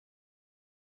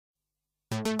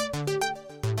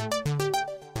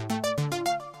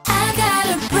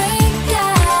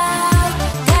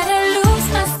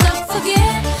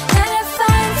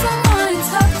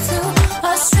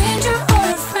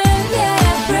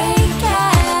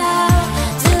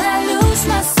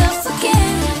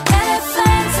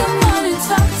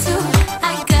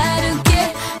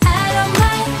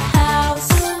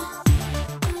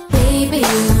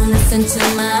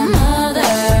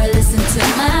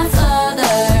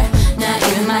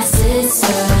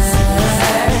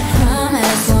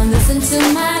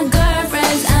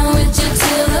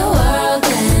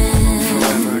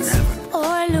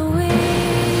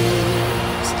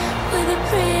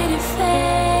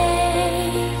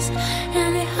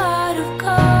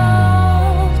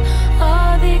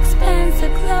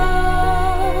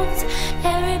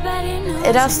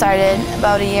It all started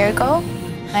about a year ago.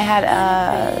 I had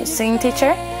a singing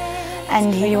teacher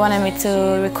and he wanted me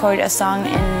to record a song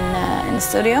in the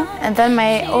studio. And then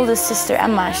my oldest sister,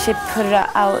 Emma, she put it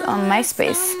out on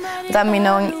MySpace without me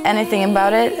knowing anything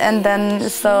about it. And then,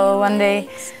 so one day,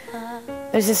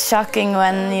 it was just shocking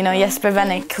when, Jesper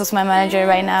Vennick, who's my manager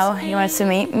right now, he wanted to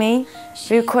meet me.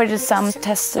 We recorded some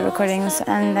test recordings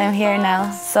and I'm here now.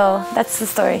 So that's the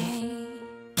story.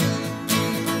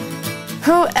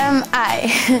 Who am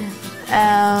I?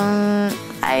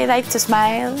 I like to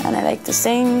smile and I like to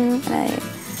sing and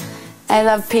I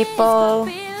love people.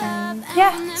 And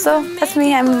yeah, so that's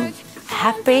me. I'm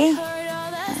happy,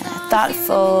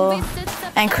 thoughtful,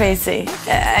 and crazy.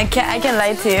 I can't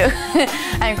lie to you.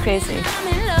 I'm crazy.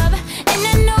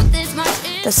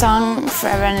 The song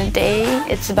Forever and a Day,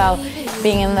 it's about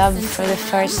being in love for the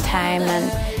first time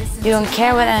and you don't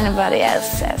care what anybody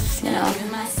else says,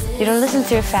 You don't listen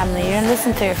to your family, you don't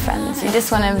listen to your friends. You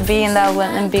just want to be in love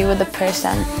with and be with the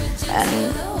person.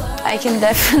 And I can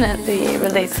definitely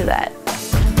relate to that.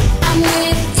 I'm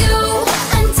with you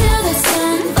until the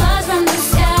sun falls from the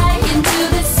sky into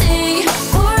the sea,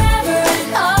 forever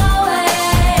and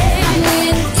always. I'm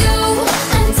with you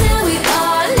until we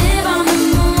all live on the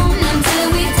moon, until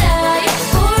we die,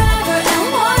 forever and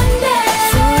one day.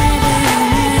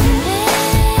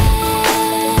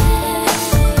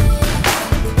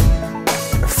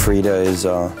 Frida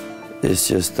is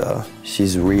just,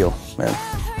 she's real, man.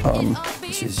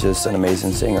 She's just an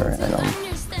amazing singer, and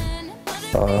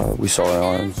we saw her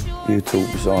on YouTube,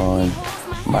 we saw her on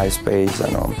MySpace,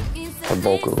 and her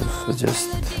vocals are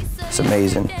it's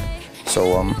amazing.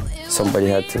 So somebody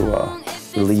had to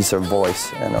release her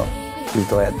voice, and we're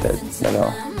glad that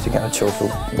she kind of chose to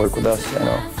work with us.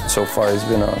 So far it's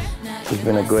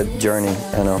been a good journey,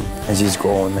 and she's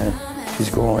growing, man. She's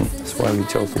growing. That's why we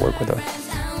chose to work with her.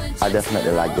 I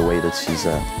definitely like the way that she's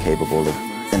capable of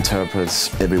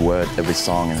interprets every word, every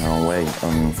song in her own way,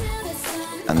 and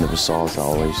the results are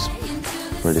always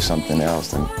really something else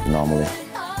than normally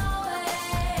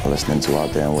listening to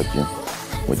out there and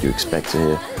what you expect to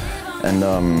hear. And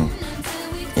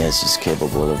yeah, she's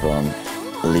capable of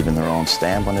leaving her own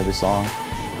stamp on every song.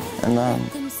 And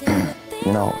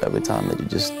every time that you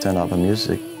just turn off her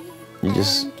music, you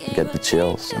just get the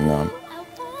chills. And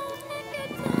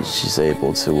she's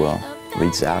able to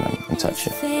reach out and touch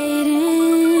you.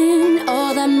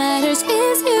 All that matters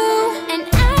is you and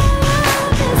I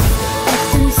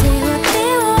can say what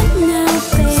they want now,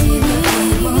 baby.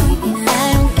 I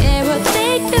don't care what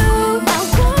they do. I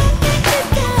won't let you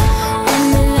down. When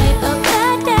the light of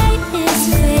that day is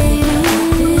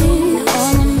fading,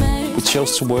 all that matters. We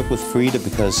chose to work with Frida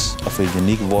because of her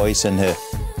unique voice and her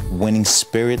winning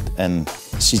spirit, and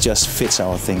she just fits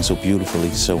our thing so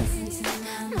beautifully. So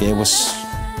it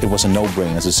was a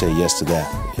no-brainer to say yes to that.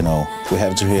 We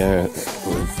have to hear her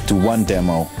do one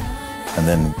demo, and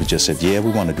then we just said, yeah,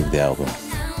 we want to do the album.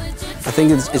 I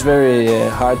think it's very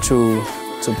hard to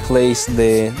place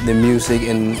the music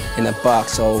in a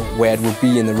box or where it would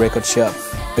be in the record shop,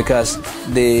 because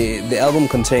the album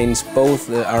contains both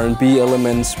the R&B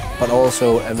elements, but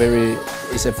also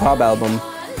it's a pop album,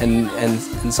 and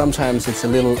sometimes it's a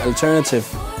little alternative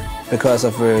because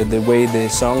of the way the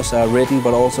songs are written,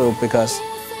 but also because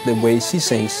the way she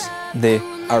sings the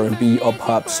R&B or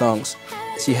pop songs.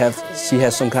 She has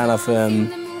some kind of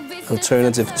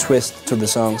alternative twist to the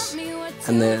songs,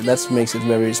 and that makes it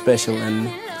very special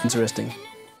and interesting.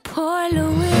 Poor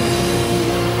Louise,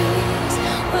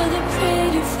 with a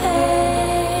pretty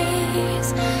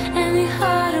face and the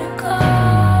heart of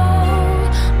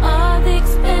gold, all the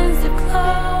expensive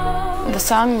clothes. The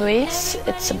song Louise,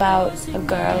 it's about a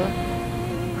girl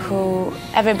who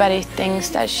everybody thinks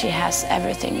that she has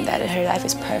everything, that her life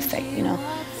is perfect,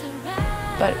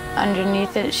 But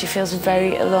underneath it, she feels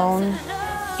very alone.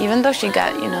 Even though she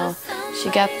got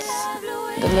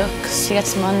the looks, she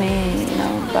gets money,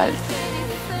 but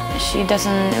she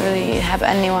doesn't really have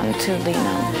anyone to lean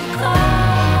on.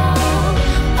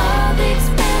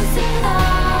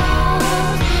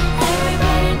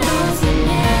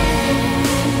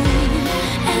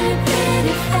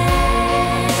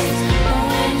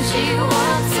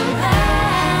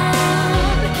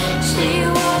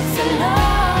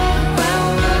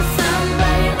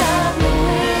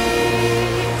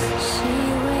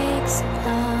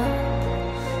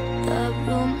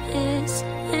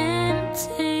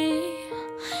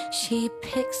 She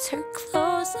picks her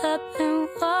clothes up and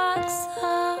walks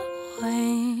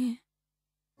away.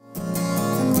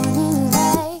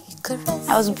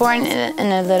 I was born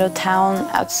in a little town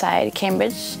outside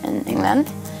Cambridge in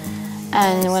England.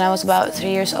 And when I was about 3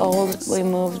 years old, we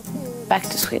moved back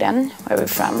to Sweden, where we're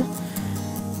from.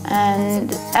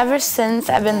 And ever since,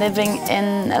 I've been living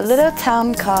in a little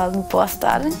town called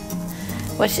Båstad,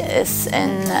 which is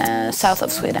in south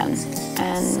of Sweden.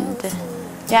 And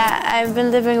yeah, I've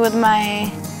been living with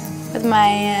my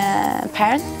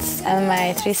parents and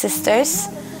my 3 sisters,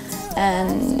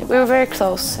 and we were very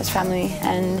close as family.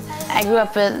 And I grew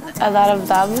up with a lot of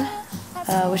love,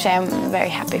 which I am very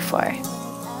happy for.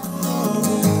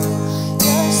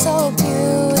 You're so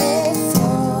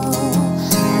beautiful,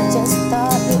 I just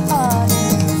thought you are.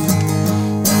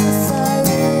 It's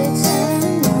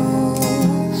original,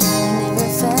 I never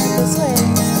felt this way.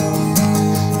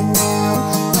 And now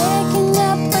I'm waking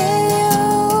up with you,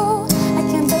 I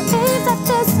can't believe that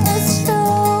this is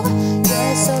true.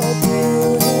 You're so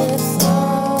beautiful.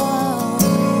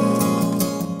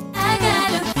 I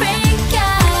gotta break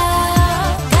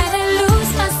out, gotta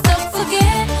lose myself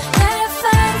again, gotta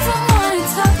find someone to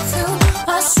talk to,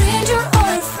 a stranger or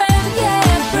a friend, yeah,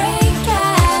 break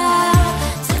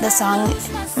out. The song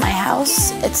My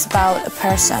House, it's about a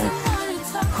person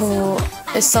who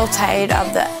is so tired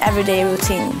of the everyday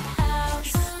routine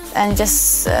and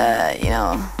just, you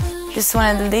know, just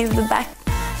wanted to leave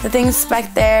the things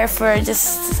back there for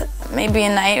just maybe a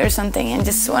night or something, and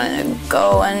just wanted to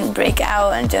go and break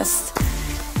out and just,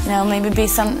 you know, maybe be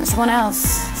someone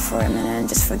else for a minute and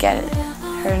just forget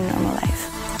her normal life.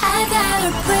 I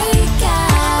gotta break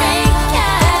out,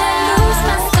 gotta lose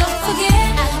myself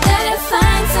again, gotta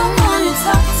find someone to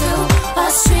talk to, a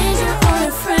stranger or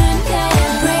a friend, yeah,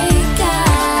 break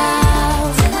out,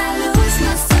 till I lose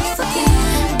myself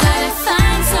again, gotta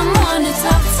find someone to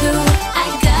talk to, I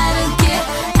gotta get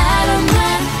out of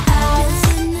my house.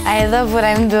 I love what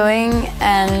I'm doing,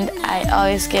 and I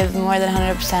always give more than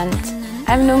 100%.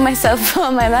 I've known myself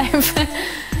all my life,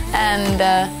 and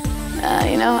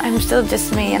you know, I'm still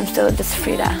just me, I'm still just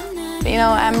Frida. You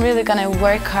know, I'm really gonna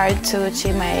work hard to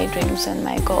achieve my dreams and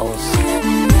my goals.